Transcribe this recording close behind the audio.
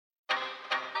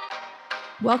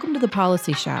Welcome to the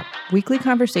Policy Shop, weekly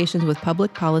conversations with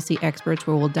public policy experts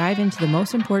where we'll dive into the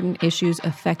most important issues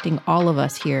affecting all of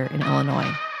us here in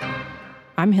Illinois.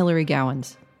 I'm Hillary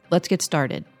Gowans. Let's get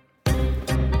started.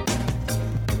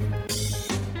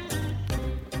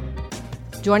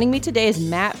 Joining me today is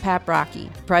Matt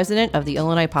Paprocki, president of the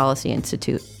Illinois Policy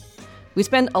Institute. We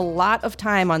spend a lot of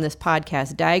time on this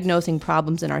podcast diagnosing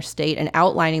problems in our state and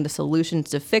outlining the solutions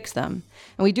to fix them.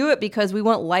 And we do it because we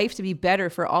want life to be better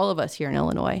for all of us here in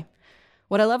Illinois.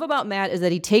 What I love about Matt is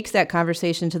that he takes that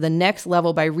conversation to the next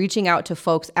level by reaching out to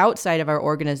folks outside of our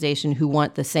organization who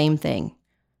want the same thing.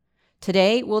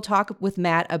 Today, we'll talk with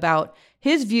Matt about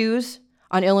his views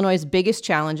on Illinois' biggest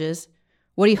challenges,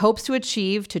 what he hopes to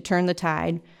achieve to turn the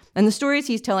tide, and the stories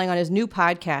he's telling on his new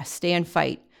podcast, Stay and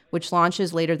Fight, which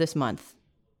launches later this month.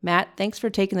 Matt, thanks for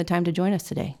taking the time to join us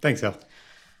today. Thanks, Hal.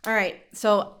 All right,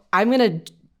 so I'm going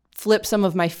to flip some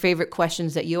of my favorite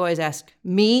questions that you always ask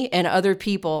me and other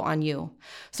people on you.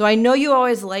 So I know you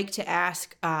always like to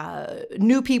ask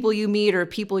new people you meet or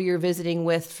people you're visiting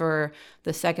with for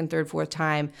the second, third, fourth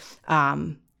time,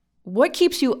 what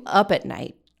keeps you up at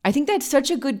night? I think that's such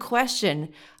a good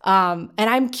question. And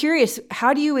I'm curious,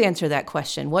 how do you answer that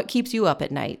question? What keeps you up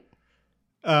at night?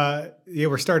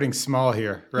 We're starting small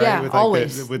here, right? Yeah, with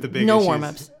always. With the big no issues.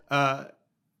 warm-ups.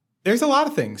 There's a lot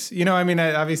of things.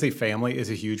 Obviously family is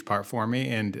a huge part for me,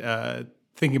 and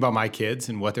thinking about my kids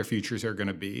and what their futures are going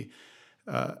to be.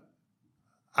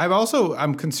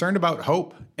 I'm concerned about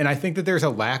hope, and I think that there's a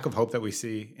lack of hope that we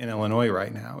see in Illinois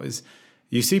right now. Is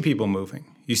you see people moving,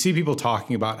 you see people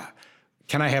talking about,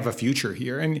 can I have a future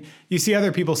here? And you see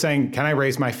other people saying, can I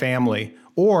raise my family?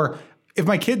 Or if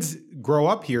my kids grow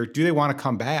up here, do they want to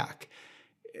come back?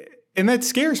 And that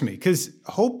scares me because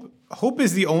hope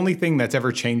is the only thing that's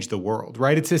ever changed the world,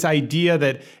 right? It's this idea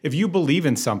that if you believe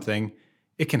in something,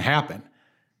 it can happen.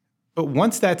 But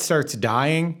once that starts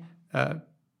dying,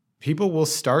 people will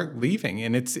start leaving,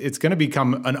 and it's going to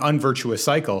become an unvirtuous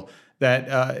cycle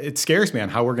that it scares me on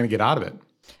how we're going to get out of it.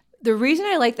 The reason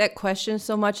I like that question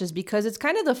so much is because it's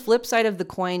kind of the flip side of the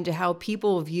coin to how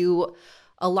people view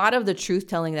a lot of the truth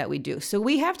telling that we do. So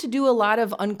we have to do a lot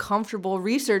of uncomfortable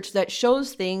research that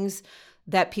shows things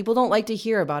that people don't like to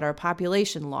hear about our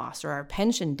population loss or our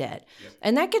pension debt. Yep.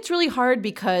 And that gets really hard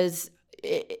because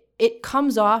it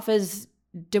comes off as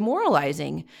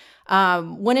demoralizing.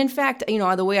 When in fact,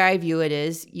 the way I view it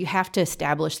is you have to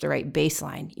establish the right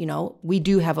baseline. We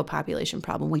do have a population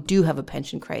problem. We do have a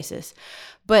pension crisis.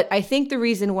 But I think the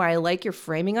reason why I like your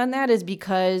framing on that is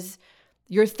because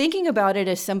you're thinking about it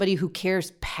as somebody who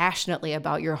cares passionately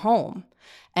about your home.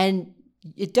 And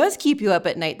it does keep you up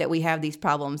at night that we have these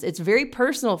problems. It's very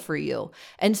personal for you.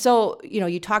 And so,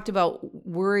 you talked about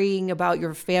worrying about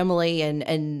your family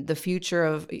and the future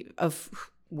of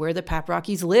where the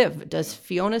Paprockis live. Does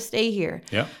Fiona stay here?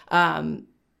 Yeah.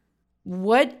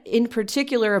 What in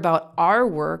particular about our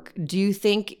work do you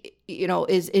think,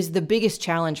 is the biggest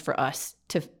challenge for us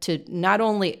to not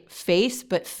only face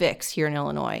but fix here in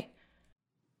Illinois?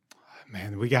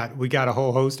 Man, we got a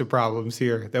whole host of problems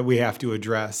here that we have to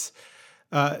address.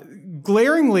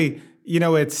 Glaringly,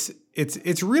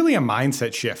 it's really a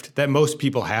mindset shift that most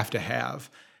people have to have.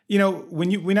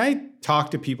 When I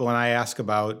talk to people and I ask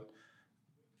about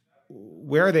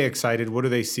where are they excited, what do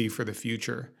they see for the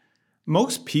future,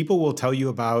 most people will tell you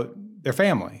about their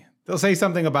family. They'll say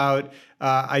something about,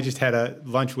 I just had a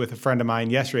lunch with a friend of mine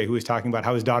yesterday who was talking about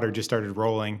how his daughter just started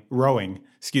rowing.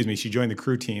 She joined the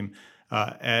crew team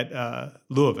at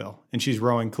Louisville, and she's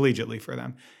rowing collegiately for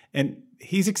them. And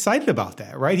he's excited about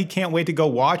that, right? He can't wait to go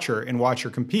watch her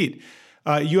compete.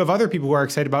 You have other people who are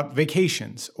excited about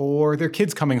vacations or their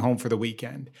kids coming home for the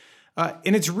weekend.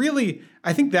 And it's really,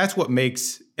 I think that's what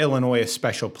makes Illinois a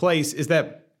special place, is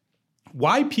that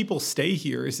why people stay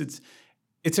here is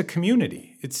it's a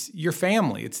community. It's your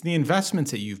family. It's the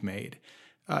investments that you've made.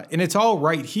 And it's all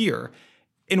right here.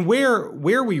 And where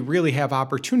we really have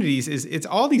opportunities is it's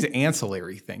all these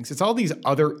ancillary things. It's all these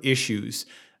other issues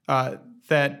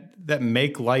that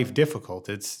make life difficult.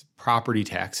 It's property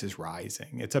taxes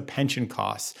rising. It's a pension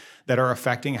costs that are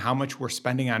affecting how much we're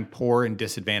spending on poor and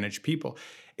disadvantaged people.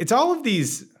 It's all of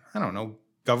these,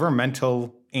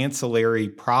 governmental ancillary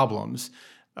problems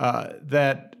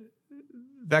that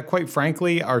quite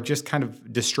frankly are just kind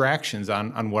of distractions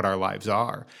on what our lives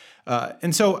are.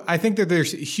 And so I think that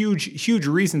there's huge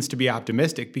reasons to be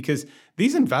optimistic because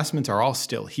these investments are all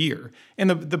still here. And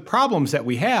the problems that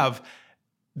we have,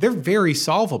 they're very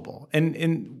solvable.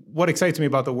 And what excites me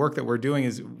about the work that we're doing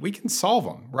is we can solve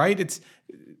them, right? It's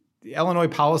the Illinois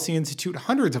Policy Institute,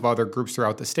 hundreds of other groups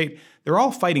throughout the state. They're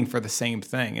all fighting for the same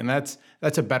thing. And that's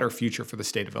a better future for the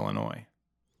state of Illinois.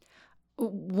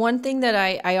 One thing that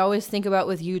I always think about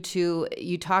with you too,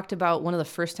 you talked about one of the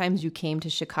first times you came to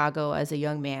Chicago as a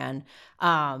young man,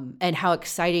 and how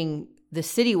exciting the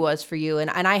city was for you. And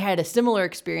I had a similar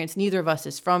experience. Neither of us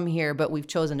is from here, but we've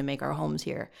chosen to make our homes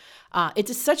here.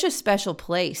 Such a special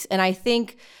place. And I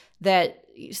think that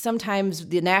sometimes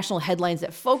the national headlines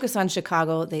that focus on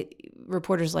Chicago,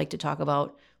 reporters like to talk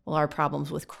about, well, our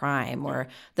problems with crime or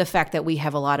the fact that we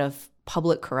have a lot of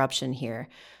public corruption here.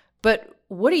 But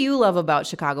what do you love about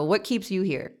Chicago? What keeps you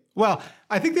here? Well,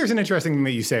 I think there's an interesting thing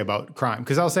that you say about crime,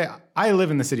 because I'll say I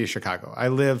live in the city of Chicago. I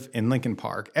live in Lincoln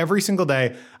Park. Every single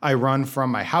day, I run from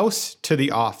my house to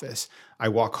the office. I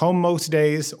walk home most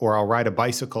days, or I'll ride a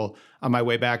bicycle on my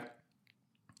way back.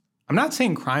 I'm not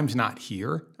saying crime's not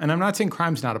here, and I'm not saying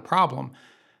crime's not a problem.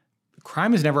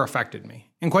 Crime has never affected me.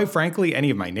 And quite frankly, any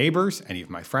of my neighbors, any of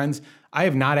my friends, I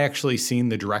have not actually seen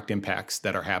the direct impacts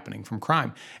that are happening from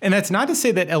crime. And that's not to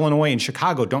say that Illinois and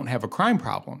Chicago don't have a crime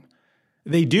problem.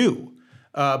 They do.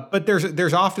 But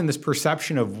there's often this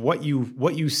perception of what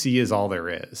you see is all there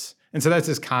is. And so that's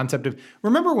this concept of,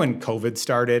 remember when COVID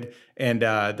started and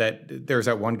that there's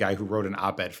that one guy who wrote an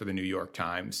op-ed for the New York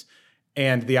Times,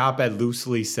 and the op-ed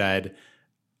loosely said,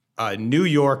 New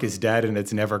York is dead and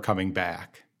it's never coming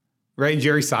back. Right? And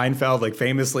Jerry Seinfeld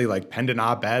famously penned an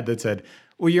op-ed that said,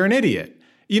 well, you're an idiot.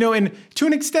 And to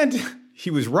an extent,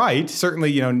 he was right.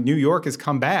 Certainly, New York has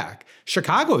come back.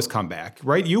 Chicago has come back,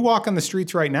 right? You walk on the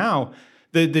streets right now,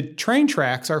 the train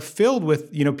tracks are filled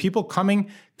with, people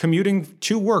commuting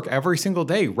to work every single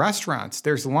day, restaurants,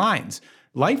 there's lines.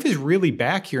 Life is really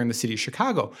back here in the city of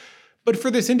Chicago. But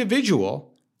for this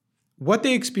individual, what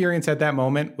they experienced at that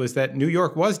moment was that New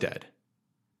York was dead.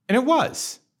 And it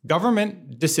was.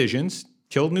 Government decisions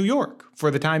killed New York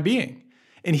for the time being.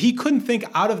 And he couldn't think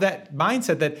out of that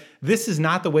mindset that this is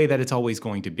not the way that it's always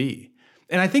going to be.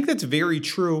 And I think that's very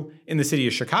true in the city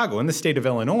of Chicago, in the state of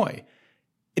Illinois.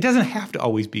 It doesn't have to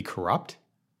always be corrupt,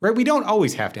 right? We don't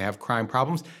always have to have crime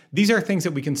problems. These are things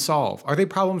that we can solve. Are they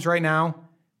problems right now?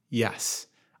 Yes.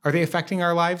 Are they affecting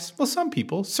our lives? Well, some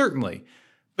people, certainly.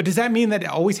 But does that mean that it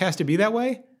always has to be that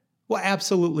way? Well,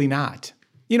 absolutely not.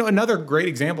 Another great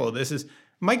example of this is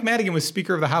Mike Madigan was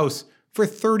Speaker of the House for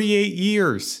 38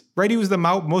 years, right? He was the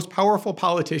most powerful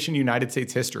politician in United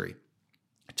States history,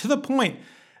 to the point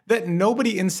that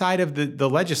nobody inside of the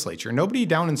legislature, nobody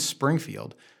down in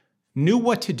Springfield, knew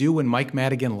what to do when Mike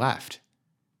Madigan left,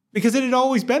 because it had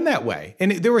always been that way.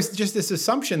 And there was just this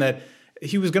assumption that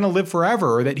he was going to live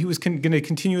forever, or that he was going to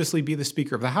continuously be the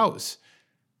Speaker of the House.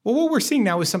 Well, what we're seeing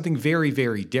now is something very,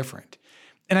 very different.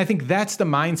 And I think that's the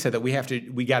mindset that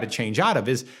we got to change out of,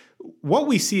 is what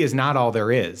we see is not all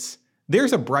there is.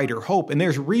 There's a brighter hope, and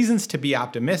there's reasons to be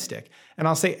optimistic. And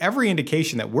I'll say every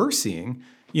indication that we're seeing,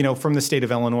 from the state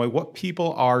of Illinois, what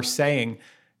people are saying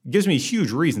gives me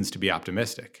huge reasons to be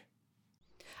optimistic.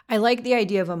 I like the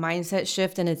idea of a mindset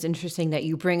shift, and it's interesting that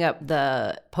you bring up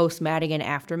the post-Madigan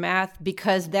aftermath,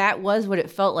 because that was what it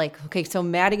felt like. Okay, so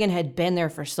Madigan had been there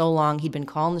for so long. He'd been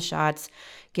calling the shots,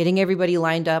 getting everybody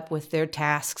lined up with their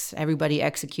tasks, everybody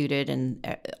executed,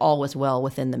 and all was well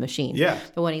within the machine. Yeah.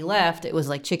 But when he left, it was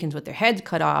like chickens with their heads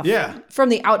cut off. Yeah. From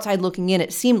the outside looking in,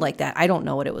 it seemed like that. I don't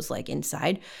know what it was like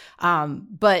inside.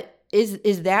 But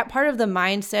is that part of the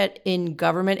mindset in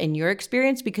government in your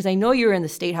experience? Because I know you were in the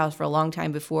State House for a long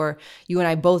time before you and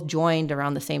I both joined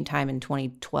around the same time in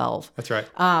 2012. That's right.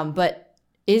 But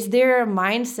is there a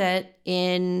mindset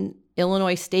in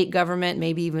Illinois state government,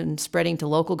 maybe even spreading to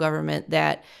local government,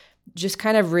 that just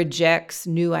kind of rejects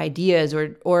new ideas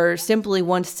or simply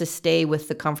wants to stay with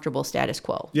the comfortable status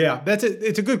quo? Yeah,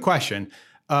 it's a good question.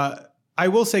 I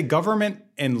will say government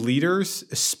and leaders,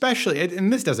 especially,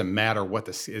 and this doesn't matter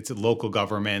it's a local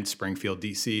government, Springfield,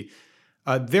 DC,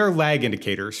 they're lag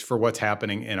indicators for what's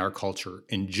happening in our culture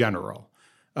in general.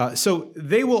 So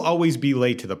they will always be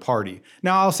late to the party.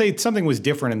 Now, I'll say something was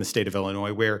different in the state of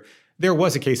Illinois, where there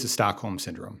was a case of Stockholm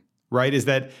Syndrome, right? Is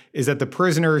that the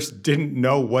prisoners didn't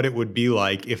know what it would be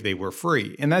like if they were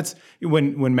free. And that's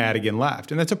when Madigan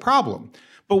left. And that's a problem.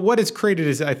 But what it's created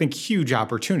is, I think, huge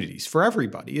opportunities for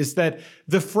everybody, is that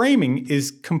the framing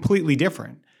is completely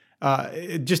different.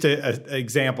 Just an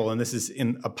example, and this is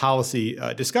in a policy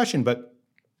discussion, but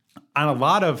on a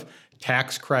lot of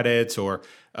tax credits or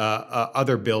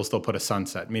other bills, they'll put a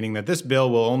sunset, meaning that this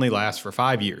bill will only last for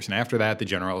 5 years. And after that, the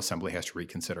General Assembly has to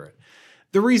reconsider it.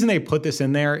 The reason they put this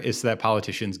in there is so that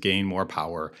politicians gain more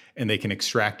power and they can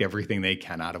extract everything they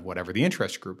can out of whatever the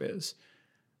interest group is.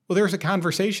 Well, there was a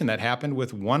conversation that happened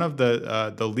with one of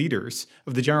the leaders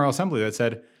of the General Assembly that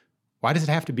said, why does it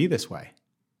have to be this way?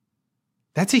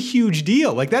 That's a huge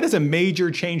deal. That is a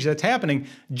major change that's happening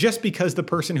just because the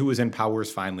person who was in power is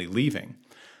finally leaving.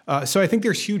 So I think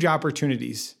there's huge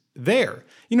opportunities there.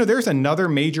 There's another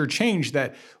major change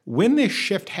that when this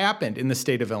shift happened in the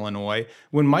state of Illinois,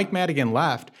 when Mike Madigan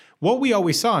left, what we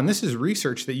always saw, and this is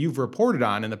research that you've reported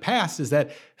on in the past, is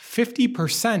that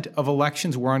 50% of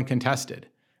elections were uncontested,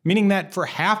 meaning that for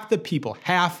half the people,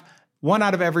 one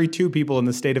out of every two people in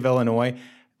the state of Illinois,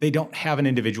 they don't have an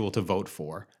individual to vote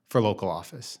for local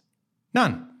office.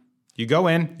 None. You go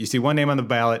in, you see one name on the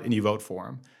ballot, and you vote for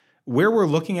him. Where we're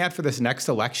looking at for this next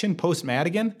election,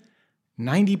 post-Madigan,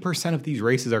 90% of these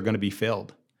races are going to be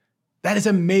filled. That is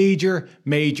a major,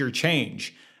 major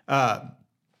change.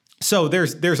 So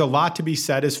there's a lot to be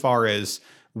said as far as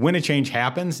when a change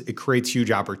happens, it creates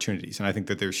huge opportunities. And I think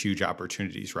that there's huge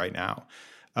opportunities right now.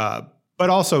 But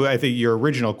also, I think your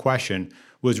original question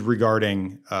was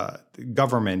regarding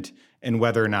government and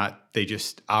whether or not they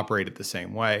just operated the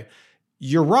same way.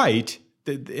 You're right.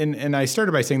 And I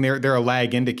started by saying they're a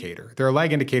lag indicator. They're a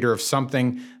lag indicator of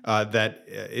something that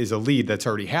is a lead that's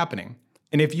already happening.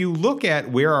 And if you look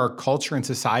at where our culture and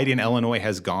society in Illinois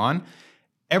has gone,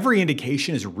 every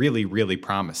indication is really, really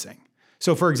promising.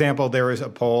 So, for example, there is a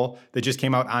poll that just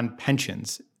came out on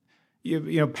pensions.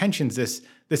 Pensions,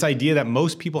 this idea that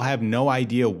most people have no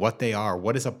idea what they are.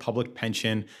 What is a public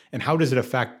pension, and how does it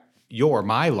affect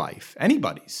my life,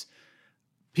 anybody's?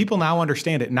 People now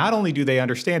understand it. Not only do they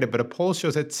understand it, but a poll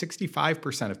shows that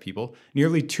 65% of people,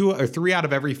 nearly 2 or 3 out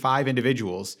of every 5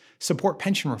 individuals, support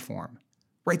pension reform.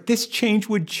 Right? This change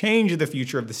would change the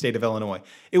future of the state of Illinois.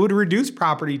 It would reduce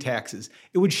property taxes.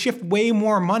 It would shift way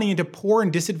more money into poor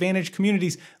and disadvantaged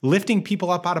communities, lifting people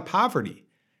up out of poverty.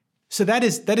 So that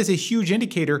is a huge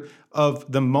indicator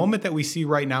of the moment that we see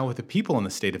right now with the people in the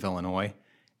state of Illinois,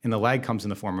 and the lag comes in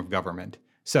the form of government.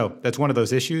 So that's one of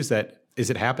those issues that,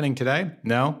 is it happening today?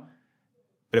 No.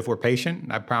 But if we're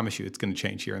patient, I promise you it's going to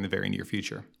change here in the very near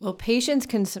future. Well, patience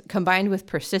combined with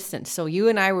persistence. So you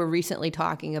and I were recently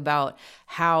talking about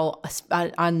how,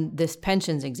 on this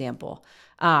pensions example,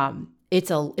 it's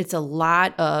a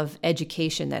lot of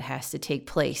education that has to take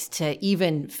place to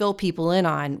even fill people in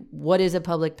on what is a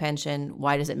public pension,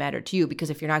 why does it matter to you? Because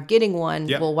if you're not getting one,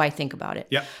 well, why think about it?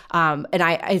 Yeah. And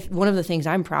I one of the things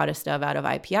I'm proudest of out of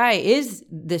IPI is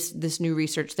this new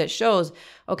research that shows,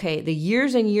 okay, the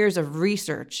years and years of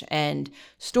research and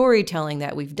storytelling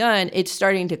that we've done, it's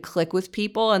starting to click with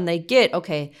people, and they get,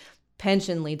 okay,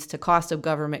 pension leads to cost of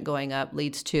government going up,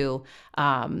 leads to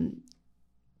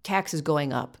taxes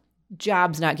going up,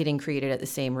 jobs not getting created at the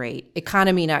same rate,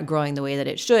 economy not growing the way that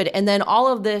it should. And then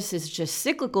all of this is just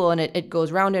cyclical, and it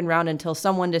goes round and round until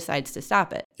someone decides to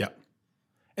stop it. Yeah.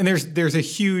 And there's a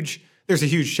huge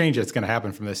change that's going to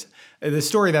happen from this. The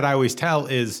story that I always tell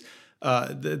is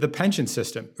the pension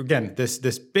system. Again,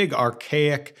 this big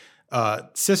archaic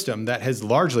system that has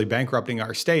largely bankrupting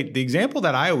our state. The example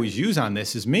that I always use on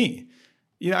this is me.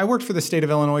 I worked for the state of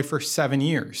Illinois for 7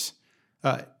 years.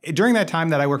 During that time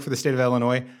that I worked for the state of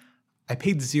Illinois, I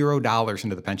paid $0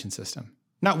 into the pension system,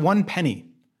 not one penny.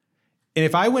 And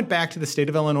if I went back to the state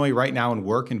of Illinois right now and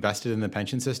invested in the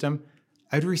pension system,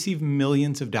 I'd receive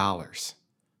millions of dollars.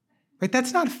 Right?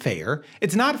 That's not fair.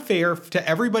 It's not fair to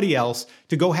everybody else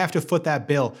to go have to foot that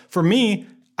bill. For me,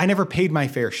 I never paid my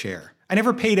fair share. I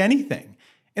never paid anything.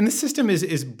 And the system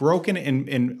is broken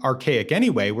and archaic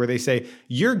anyway, where they say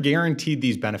you're guaranteed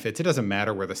these benefits. It doesn't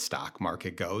matter where the stock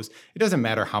market goes. It doesn't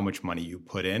matter how much money you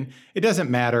put in. It doesn't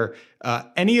matter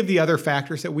any of the other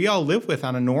factors that we all live with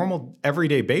on a normal,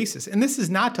 everyday basis. And this is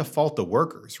not to fault the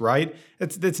workers, right?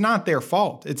 It's not their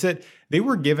fault. It's that they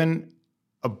were given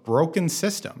a broken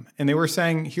system, and they were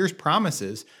saying, here's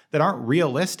promises that aren't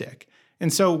realistic.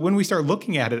 And so when we start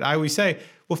looking at it, I always say,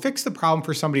 well, fix the problem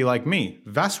for somebody like me.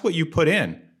 Vest what you put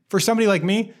in. For somebody like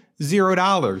me,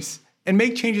 $0. And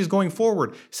make changes going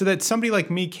forward so that somebody like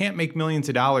me can't make millions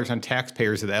of dollars on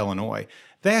taxpayers of Illinois.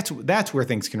 That's where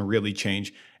things can really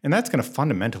change. And that's going to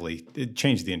fundamentally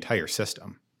change the entire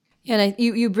system. And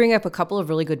you bring up a couple of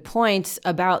really good points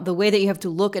about the way that you have to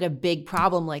look at a big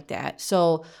problem like that.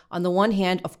 So on the one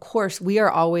hand, of course, we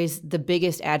are always the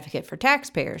biggest advocate for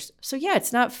taxpayers. So yeah,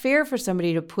 it's not fair for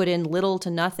somebody to put in little to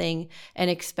nothing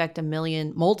and expect a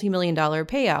multi-million dollar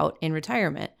payout in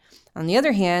retirement. On the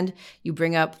other hand, you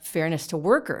bring up fairness to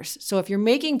workers. So if you're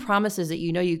making promises that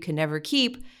you know you can never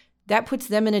keep, that puts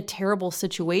them in a terrible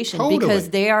situation. Totally. Because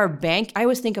they are I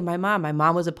always think of my mom. My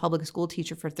mom was a public school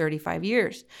teacher for 35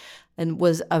 years and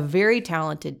was a very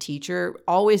talented teacher,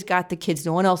 always got the kids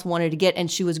no one else wanted to get, and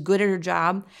she was good at her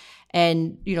job.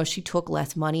 And, she took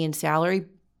less money in salary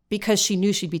because she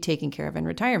knew she'd be taken care of in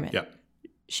retirement.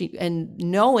 Yeah. And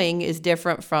knowing is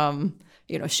different from,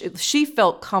 she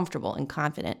felt comfortable and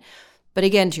confident. But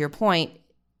again, to your point,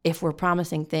 if we're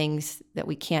promising things that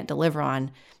we can't deliver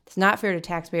on. It's not fair to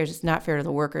taxpayers. It's not fair to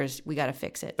the workers. We got to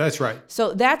fix it. That's right.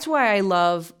 So that's why I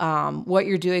love what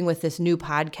you're doing with this new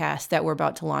podcast that we're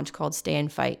about to launch called Stay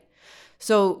and Fight.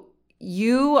 So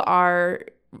you are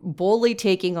boldly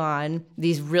taking on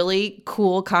these really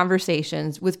cool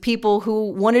conversations with people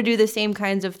who want to do the same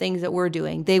kinds of things that we're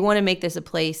doing. They want to make this a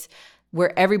place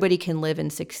where everybody can live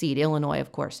and succeed. Illinois,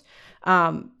 of course.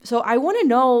 So I want to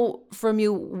know from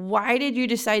you, why did you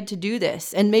decide to do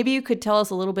this? And maybe you could tell us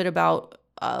a little bit about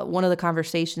one of the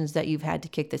conversations that you've had to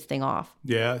kick this thing off.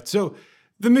 Yeah. So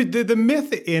the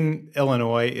myth in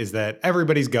Illinois is that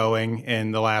everybody's going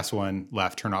and the last one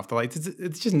left, turn off the lights.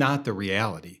 It's just not the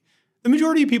reality. The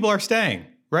majority of people are staying,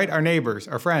 right? Our neighbors,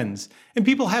 our friends, and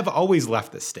people have always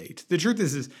left the state. The truth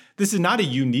is this is not a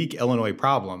unique Illinois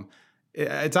problem.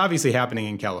 It's obviously happening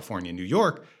in California and New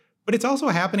York, but it's also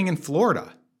happening in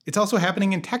Florida. It's also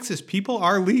happening in Texas. People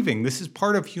are leaving. This is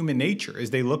part of human nature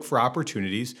as they look for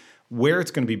opportunities where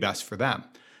it's going to be best for them.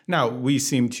 Now, we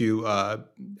seem to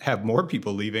have more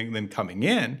people leaving than coming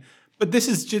in, but this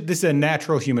is a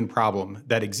natural human problem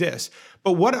that exists.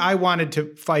 But what I wanted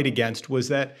to fight against was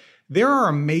that there are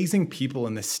amazing people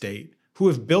in this state who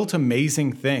have built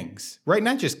amazing things, right?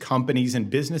 Not just companies and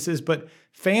businesses, but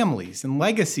families and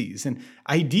legacies and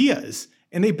ideas.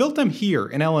 And they built them here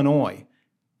in Illinois,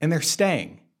 and they're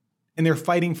staying, and they're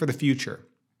fighting for the future.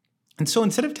 And so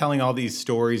instead of telling all these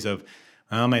stories of,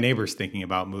 oh, my neighbor's thinking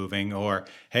about moving, or,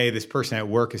 hey, this person at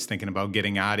work is thinking about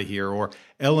getting out of here, or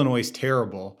Illinois is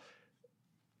terrible,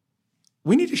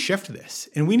 we need to shift this.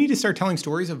 And we need to start telling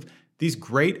stories of these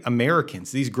great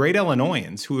Americans, these great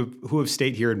Illinoisans who have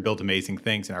stayed here and built amazing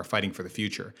things and are fighting for the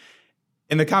future.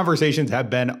 And the conversations have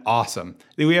been awesome.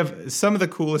 We have some of the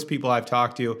coolest people I've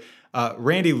talked to.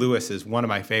 Randy Lewis is one of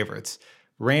my favorites.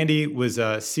 Randy was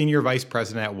a senior vice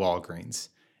president at Walgreens.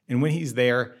 And when he's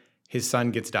there, his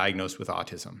son gets diagnosed with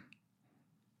autism.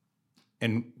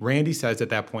 And Randy says at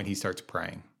that point he starts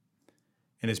praying.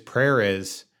 And his prayer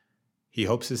is he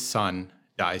hopes his son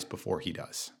dies before he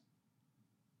does.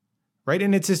 Right?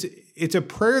 And it's a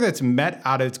prayer that's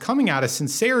it's coming out of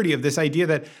sincerity of this idea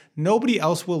that nobody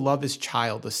else will love his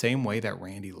child the same way that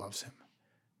Randy loves him.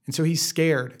 And so he's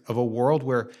scared of a world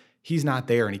where he's not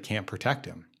there and he can't protect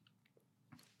him.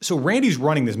 So Randy's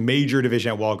running this major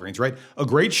division at Walgreens, right? A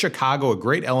great Chicago, a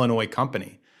great Illinois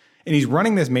company. And he's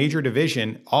running this major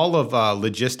division, all of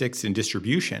logistics and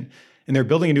distribution, and they're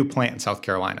building a new plant in South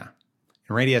Carolina.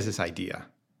 And Randy has this idea.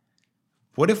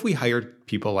 What if we hired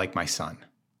people like my son?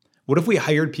 What if we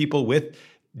hired people with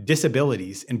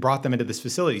disabilities and brought them into this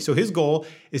facility? So his goal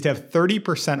is to have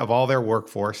 30% of all their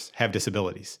workforce have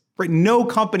disabilities. Right? No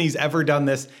company's ever done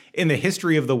this in the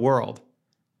history of the world.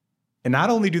 And not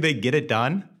only do they get it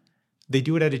done, they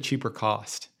do it at a cheaper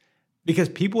cost. Because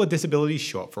people with disabilities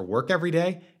show up for work every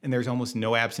day, and there's almost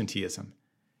no absenteeism.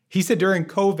 He said during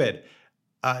COVID,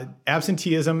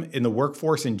 absenteeism in the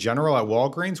workforce in general at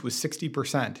Walgreens was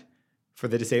 60%. For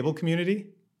the disabled community,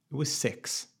 it was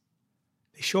 6%.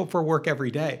 They show up for work every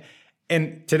day.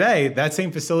 And today, that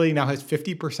same facility now has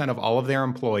 50% of all of their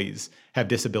employees have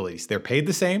disabilities. They're paid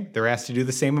the same. They're asked to do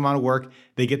the same amount of work.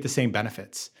 They get the same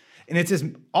benefits. And it's this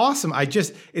awesome.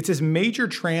 It's this major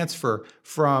transfer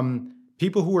from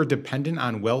people who are dependent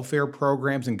on welfare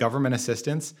programs and government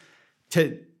assistance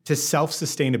to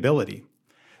self-sustainability.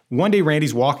 One day,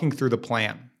 Randy's walking through the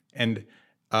plant, and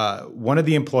one of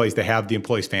the employees, they have the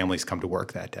employees' families come to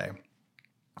work that day.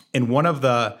 And one of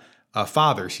the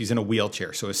fathers, he's in a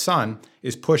wheelchair. So his son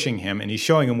is pushing him and he's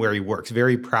showing him where he works.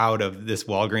 Very proud of this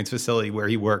Walgreens facility where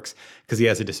he works because he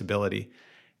has a disability.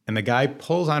 And the guy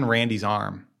pulls on Randy's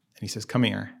arm and he says, come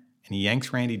here. And he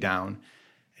yanks Randy down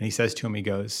and he says to him, he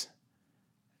goes,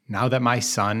 now that my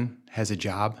son has a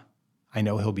job, I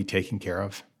know he'll be taken care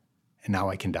of. And now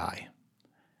I can die.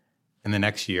 And the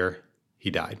next year he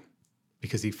died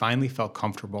because he finally felt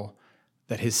comfortable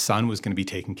that his son was going to be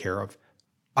taken care of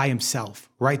by himself,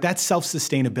 right? That's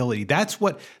self-sustainability. That's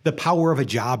what the power of a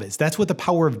job is. That's what the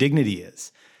power of dignity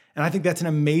is. And I think that's an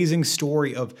amazing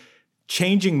story of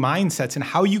changing mindsets and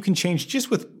how you can change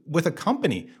just with a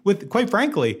company, with, quite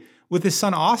frankly, with his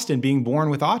son Austin being born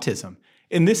with autism.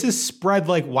 And this is spread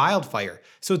like wildfire.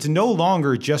 So it's no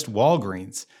longer just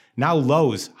Walgreens. Now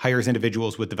Lowe's hires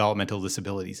individuals with developmental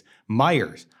disabilities.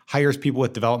 Myers hires people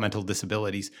with developmental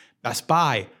disabilities. Best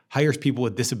Buy hires people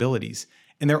with disabilities.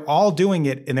 And they're all doing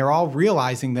it, and they're all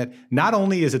realizing that not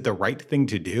only is it the right thing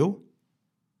to do,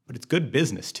 but it's good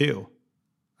business too.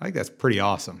 I think that's pretty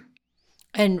awesome.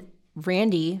 And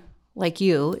Randy, like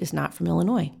you, is not from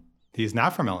Illinois. He's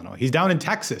not from Illinois. He's down in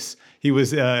Texas. He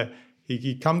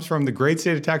He comes from the great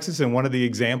state of Texas and one of the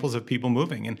examples of people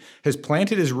moving and has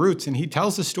planted his roots. And he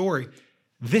tells the story.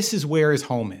 This is where his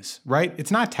home is, right?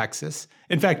 It's not Texas.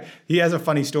 In fact, he has a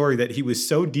funny story that he was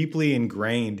so deeply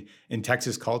ingrained in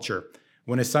Texas culture.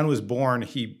 When his son was born,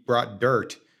 he brought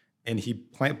dirt and he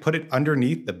put it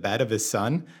underneath the bed of his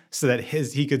son so that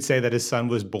he could say that his son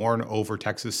was born over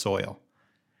Texas soil.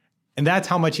 And that's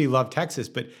how much he loved Texas.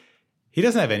 But he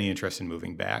doesn't have any interest in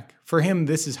moving back. For him,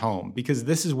 this is home because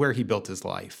this is where he built his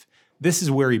life. This is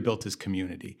where he built his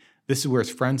community. This is where his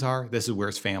friends are. This is where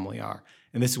his family are.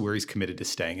 And this is where he's committed to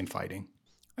staying and fighting.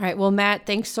 All right. Well, Matt,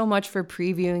 thanks so much for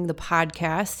previewing the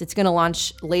podcast. It's going to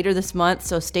launch later this month,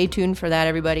 so stay tuned for that,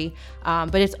 everybody.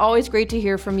 But it's always great to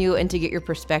hear from you and to get your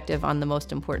perspective on the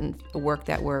most important work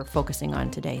that we're focusing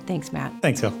on today. Thanks, Matt.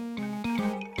 Thanks, Hill.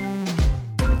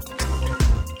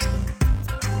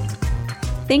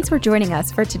 Thanks for joining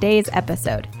us for today's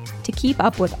episode. To keep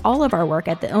up with all of our work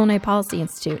at the Illinois Policy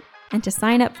Institute and to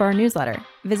sign up for our newsletter,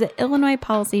 visit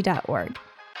illinoispolicy.org.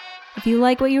 If you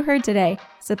like what you heard today,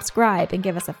 subscribe and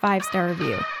give us a 5-star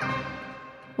review.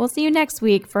 We'll see you next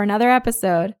week for another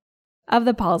episode of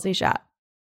The Policy Shop.